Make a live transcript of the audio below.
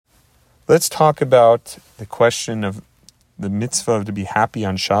Let's talk about the question of the mitzvah to be happy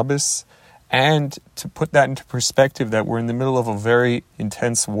on Shabbos, and to put that into perspective that we're in the middle of a very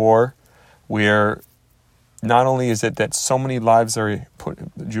intense war where not only is it that so many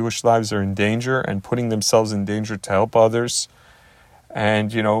Jewish lives are in danger and putting themselves in danger to help others.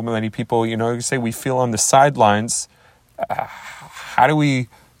 And, many people, say we feel on the sidelines. How do we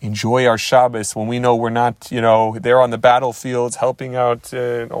enjoy our Shabbos when we know we're not, there on the battlefields helping out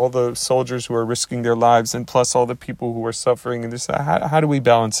all the soldiers who are risking their lives, and plus all the people who are suffering? And this, how do we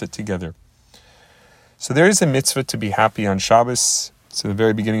balance it together? So there is a mitzvah to be happy on Shabbos. It's in the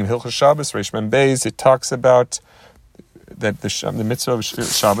very beginning of Hilchos Shabbos, Reish Mem Beis. It talks about that the mitzvah of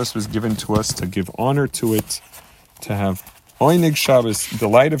Shabbos was given to us to give honor to it, to have Oinig Shabbos,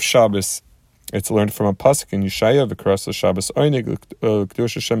 delight of Shabbos. It's learned from a pasuk in Yeshaya, V'karas Shabbos Oinig,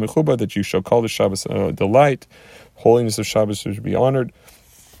 K'dush Hashem Mechuba, that you shall call the Shabbos delight, holiness of Shabbos should be honored.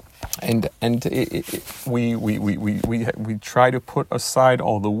 And we try to put aside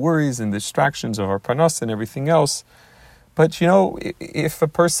all the worries and distractions of our panas and everything else. But if a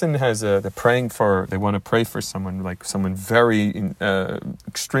person has they want to pray for someone, like someone very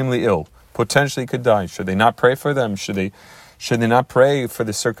extremely ill, potentially could die, should they not pray for them? Should they not pray for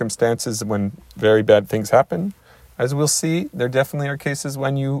the circumstances when very bad things happen? As we'll see, there definitely are cases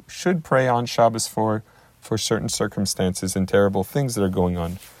when you should pray on Shabbos for certain circumstances and terrible things that are going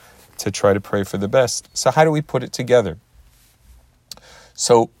on, to try to pray for the best. So how do we put it together?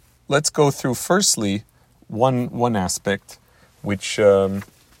 So let's go through firstly one aspect, which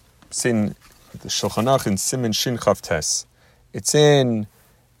it's in the Shulchan Aruch in Siman Shin Chav Tes. It's in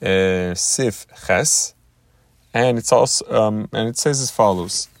Sif Ches, and it's also and it says as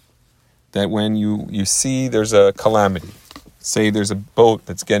follows: that when you see there's a calamity, say there's a boat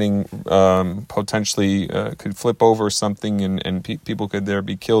that's getting potentially could flip over something, and people could there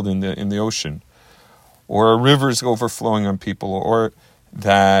be killed in the ocean, or a river's overflowing on people, or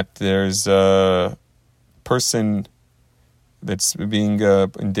that there's a person that's being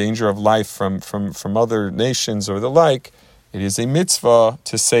in danger of life from other nations or the like, it is a mitzvah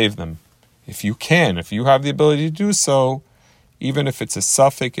to save them. If you have the ability to do so, even if it's a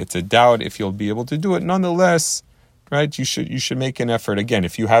suffix, it's a doubt, if you'll be able to do it, nonetheless, right? You should make an effort. Again,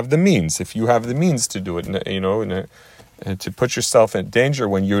 if you have the means to do it, and to put yourself in danger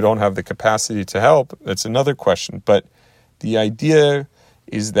when you don't have the capacity to help, that's another question. But the idea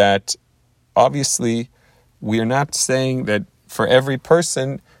is that obviously we are not saying that for every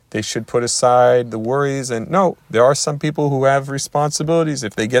person they should put aside the worries. And no, there are some people who have responsibilities.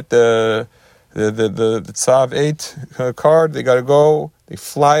 If they get the Tzav 8 card, they got to go. They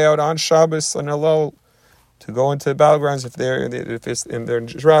fly out on Shabbos on Elul to go into the battlegrounds if it's in their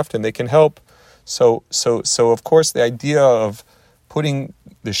draft, and they can help. So of course the idea of putting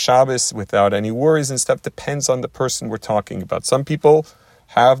the Shabbos without any worries and stuff depends on the person we're talking about. Some people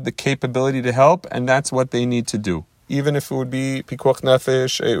have the capability to help, and that's what they need to do. Even if it would be pikuach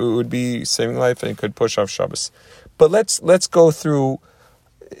nefesh, it would be saving life, and it could push off Shabbos. But let's go through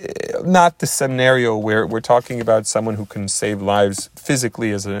not the scenario where we're talking about someone who can save lives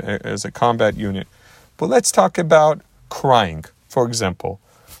physically as a combat unit. But let's talk about crying, for example.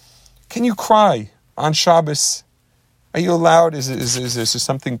 Can you cry on Shabbos? Are you allowed? Is there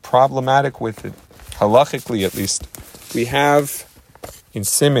something problematic with it? Halachically, at least. We have in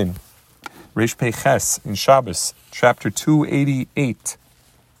Siman, Reish Pei Ches, in Shabbos, chapter 288.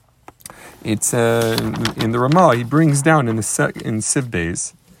 It's in the Ramah. He brings down in Siv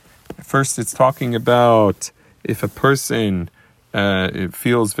Beis. First, it's talking about if a person it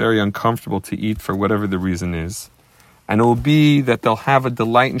feels very uncomfortable to eat for whatever the reason is, and it will be that they'll have a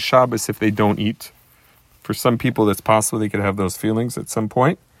delight in Shabbos if they don't eat. For some people, it's possible they could have those feelings at some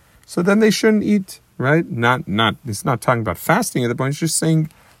point. So then they shouldn't eat, right? It's not talking about fasting at the point. It's just saying,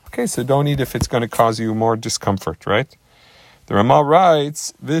 okay, so don't eat if it's going to cause you more discomfort, right? The Ramah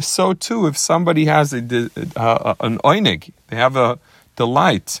writes, this so too, if somebody has an oinig, they have a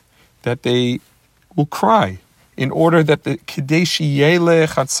delight, that they will cry in order that the kadeshi yele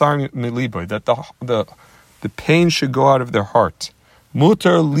chatzar miliboy, that the pain should go out of their heart.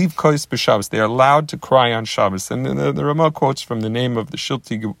 Mutar livkois b'Shabbos, they are allowed to cry on Shabbos. And the Ramah quotes from the name of the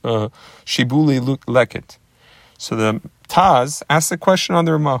Shilti Shibuli Leket. So the Taz asks a question on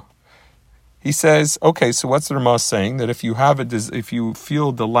the Ramah. He says, okay, so what's the Ramah saying? That if you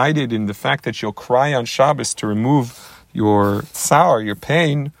feel delighted in the fact that you'll cry on Shabbos to remove your sour, your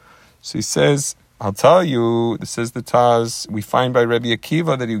pain, so he says, I'll tell you, this says the Taz, we find by Rabbi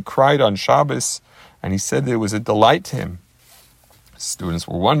Akiva that he cried on Shabbos, and he said that it was a delight to him. Students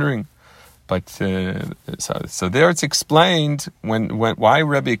were wondering, But so there it's explained why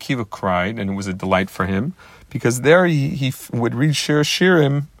Rabbi Akiva cried, and it was a delight for him, because there he would read Shir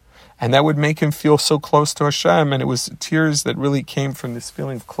Shirim, and that would make him feel so close to Hashem, and it was tears that really came from this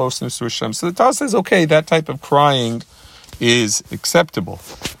feeling of closeness to Hashem. So the Taz says, okay, that type of crying is acceptable.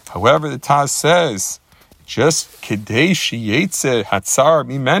 However, the Taz says, just Kedei Sheyetze Hatzar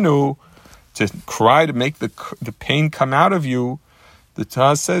Mimenu, to cry to make the pain come out of you, the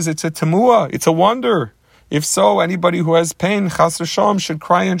Taz says it's a temuah, it's a wonder. If so, anybody who has pain, chas v'shalom, should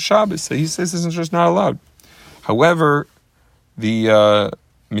cry on Shabbos. So he says this is just not allowed. However, the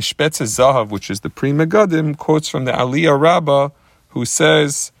Mishpetze Zahav, which is the Pri Megadim, quotes from the Aliyah Rabbah, who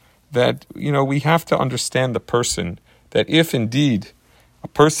says that, we have to understand the person, that if indeed a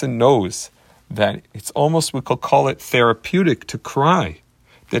person knows that it's almost, we could call it therapeutic to cry,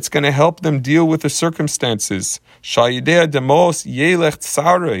 that's going to help them deal with the circumstances. Shayidea demos yelech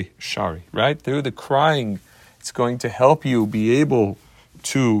tsarei shari, right? Through the crying, it's going to help you be able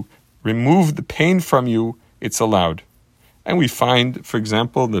to remove the pain from you. It's allowed. And we find, for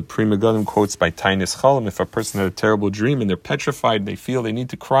example, the Pri Megadim quotes by Tainis Chalim, if a person had a terrible dream and they're petrified, they feel they need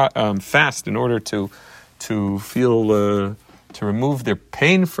to cry, fast in order to feel, to remove their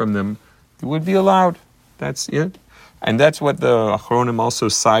pain from them, it would be allowed. That's it. And that's what the Achronim also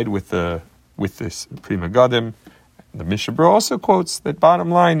side with this Pri Megadim. The Mishabur also quotes that bottom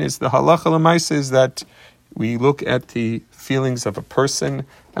line is the halacha l'maisa is that we look at the feelings of a person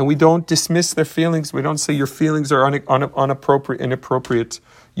and we don't dismiss their feelings. We don't say your feelings are inappropriate.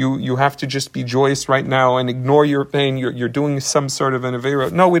 You have to just be joyous right now and ignore your pain. You're doing some sort of an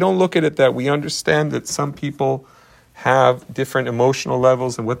avera. No, we don't look at it that. We understand that some people have different emotional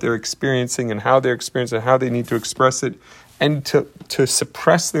levels and what they're experiencing and how they're experiencing and how they need to express it. And to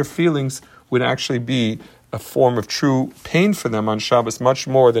suppress their feelings would actually be a form of true pain for them on Shabbos, much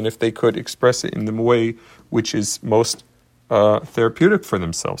more than if they could express it in the way which is most therapeutic for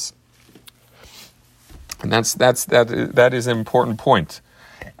themselves. And that is an important point.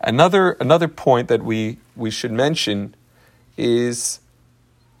 Another point that we should mention is,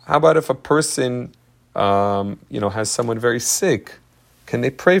 how about if a person has someone very sick? Can they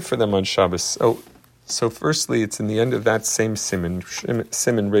pray for them on Shabbos? So firstly, it's in the end of that same siman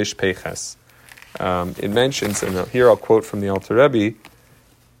Reish Peiches. It mentions, and here I'll quote from the Alter Rebbe,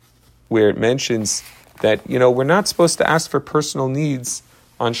 where it mentions that, we're not supposed to ask for personal needs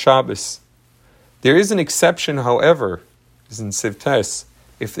on Shabbos. There is an exception, however, is in Sivtes,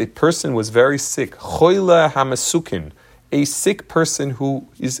 if a person was very sick, choila hamasukin, a sick person who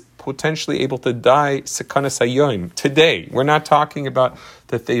is potentially able to die sekanas hayoim, today. We're not talking about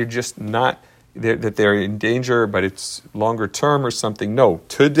that they're just not, that they're in danger, but it's longer term or something. No,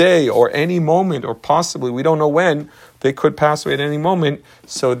 today or any moment, or possibly, we don't know when, they could pass away at any moment.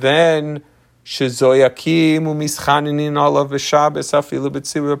 So then, shezoyakim umischaninin olav b'Shabbos afilu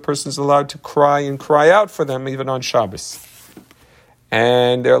b'tzibur, a person's allowed to cry and cry out for them even on Shabbos.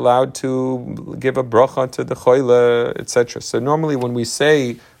 And they're allowed to give a bracha to the choila, etc. So normally when we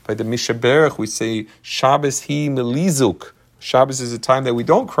say, by the Mishaberach, we say, Shabbos hi melizuk. Shabbos is a time that we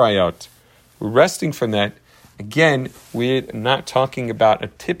don't cry out. We're resting from that. Again, we're not talking about a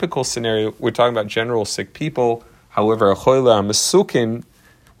typical scenario. We're talking about general sick people. However, a choila, a mesukin,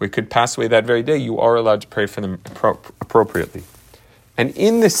 we could pass away that very day. You are allowed to pray for them appropriately. And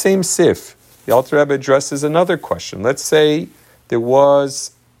in the same sif, the Alter Rebbe addresses another question. Let's say there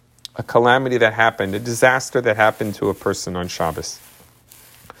was a calamity that happened, a disaster that happened to a person on Shabbos.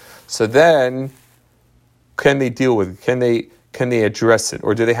 So then, can they deal with it? Can they address it?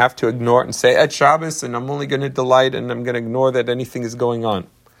 Or do they have to ignore it and say, at Shabbos, and I'm only going to delight, and I'm going to ignore that anything is going on?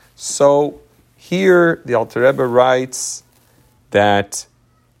 So here, the Alter Rebbe writes that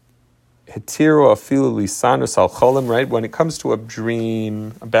Hetiro afilu lisanus al cholim, right? When it comes to a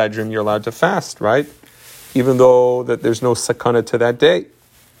dream, a bad dream, you're allowed to fast, right? Even though that there's no sakana to that day,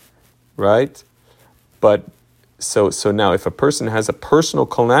 right? But so now, if a person has a personal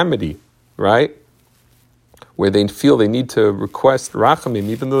calamity, right, where they feel they need to request rachamim,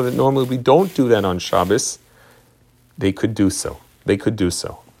 even though that normally we don't do that on Shabbos, they could do so.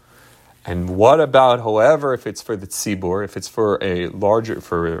 And what about, however, if it's for the tzibur, if it's for a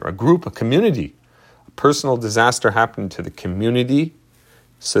group, a community, a personal disaster happened to the community,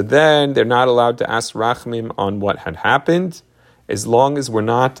 so then they're not allowed to ask rachamim on what had happened, as long as we're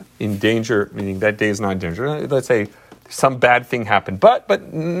not in danger, meaning that day is not in danger. Let's say some bad thing happened, but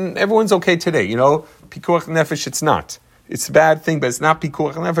everyone's okay today, pikuach nefesh, it's not. It's a bad thing, but it's not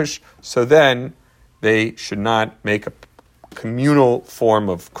pikuach nefesh, so then they should not make a communal form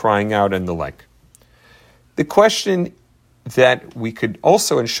of crying out and the like. The question that we could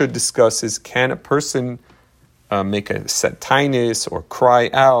also and should discuss is, can a person make a setainis or cry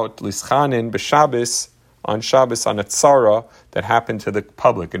out lischanin b'Shabbos on Shabbos on a tzara that happened to the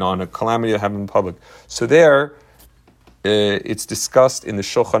public and on a calamity that happened in public? So there, it's discussed in the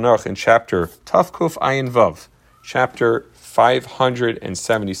Shulchan Aruch in chapter Tafkuf Ayin Vav, chapter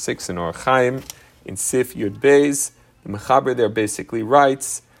 576 in Orach Chaim, in Sif Yud Beis. The Mechaber there basically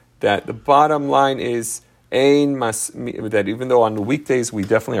writes that the bottom line is that even though on the weekdays we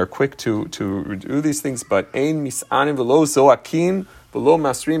definitely are quick to do these things, but ein misanim v'lo zoakin v'lo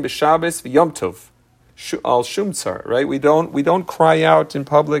masrim b'Shabbos v'Yom Tov al shum tzar, right? We don't cry out in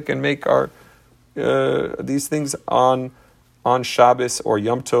public and make our these things on Shabbos or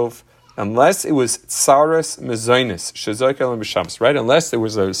Yom Tov, unless it was tsaras mezonis shezokel b'Shabbos, right? Unless there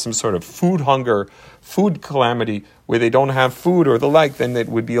was some sort of food hunger, food calamity where they don't have food or the like, then it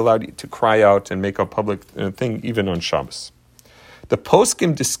would be allowed to cry out and make a public thing even on Shabbos. The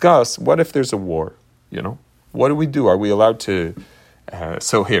poskim discuss, what if there's a war? What do we do? Are we allowed to?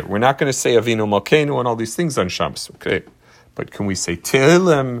 So here, we're not going to say Avinu Malkeinu and all these things on Shabbos, okay? But can we say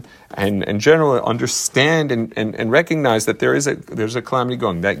Tehillim and generally understand and recognize that there's a calamity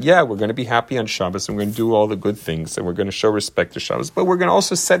going? That, we're going to be happy on Shabbos and we're going to do all the good things and we're going to show respect to Shabbos, but we're going to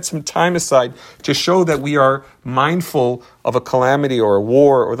also set some time aside to show that we are mindful of a calamity or a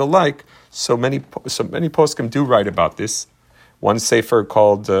war or the like. So many poskim do write about this. One sefer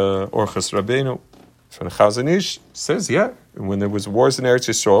called Orchos Rabbeinu from the Chazon Ish says, when there was wars in Eretz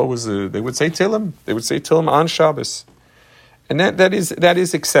Yisrael, they would say Tehillim. They would say Tehillim on Shabbos. And that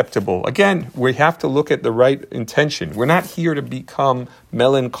is acceptable. Again, we have to look at the right intention. We're not here to become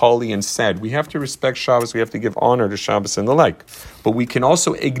melancholy and sad. We have to respect Shabbos. We have to give honor to Shabbos and the like. But we can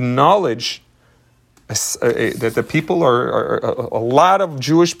also acknowledge that the people are a lot of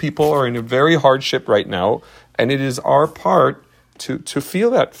Jewish people are in a very hardship right now, and it is our part to feel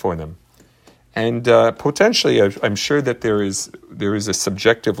that for them. And potentially, I'm sure that there is a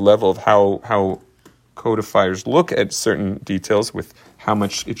subjective level of how codifiers look at certain details with how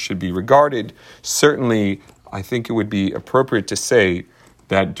much it should be regarded. Certainly, I think it would be appropriate to say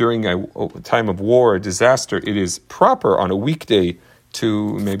that during a time of war or disaster, it is proper on a weekday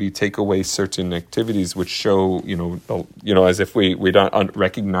to maybe take away certain activities which show, as if we're not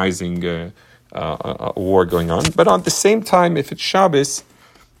recognizing a war going on. But at the same time, if it's Shabbos,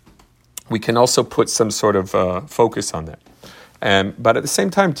 we can also put some sort of focus on that. But at the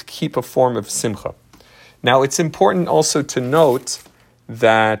same time, to keep a form of simcha. Now, it's important also to note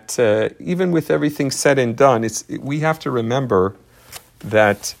that even with everything said and done, we have to remember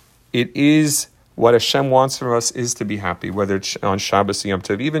that it is what Hashem wants from us is to be happy, whether it's on Shabbos or Yom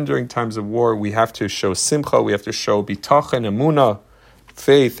Tov. Even during times of war, we have to show simcha, we have to show bitachon, emunah,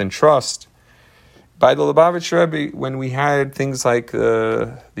 faith and trust. By the Lubavitch Rebbe, when we had things like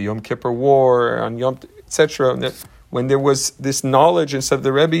the Yom Kippur War, on Yom, etc., when there was this knowledge and stuff,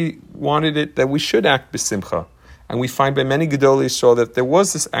 the Rebbe wanted it that we should act b'simcha. And we find by many Gedolei Yisrael that there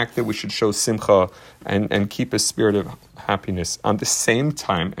was this act that we should show simcha and keep a spirit of happiness on the same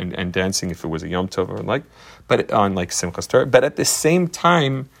time, and dancing if it was a Yom Tov or like, but on like Simchas Torah. But at the same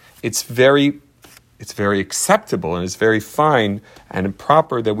time, it's very acceptable and it's very fine and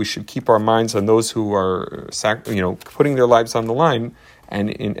proper that we should keep our minds on those who are putting their lives on the line.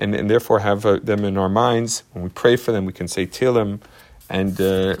 And therefore have them in our minds. When we pray for them, we can say Tehillim, and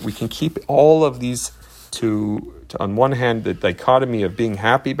we can keep all of these to on one hand the dichotomy of being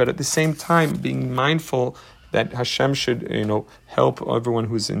happy, but at the same time being mindful that Hashem should help everyone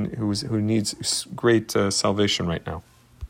who needs great salvation right now.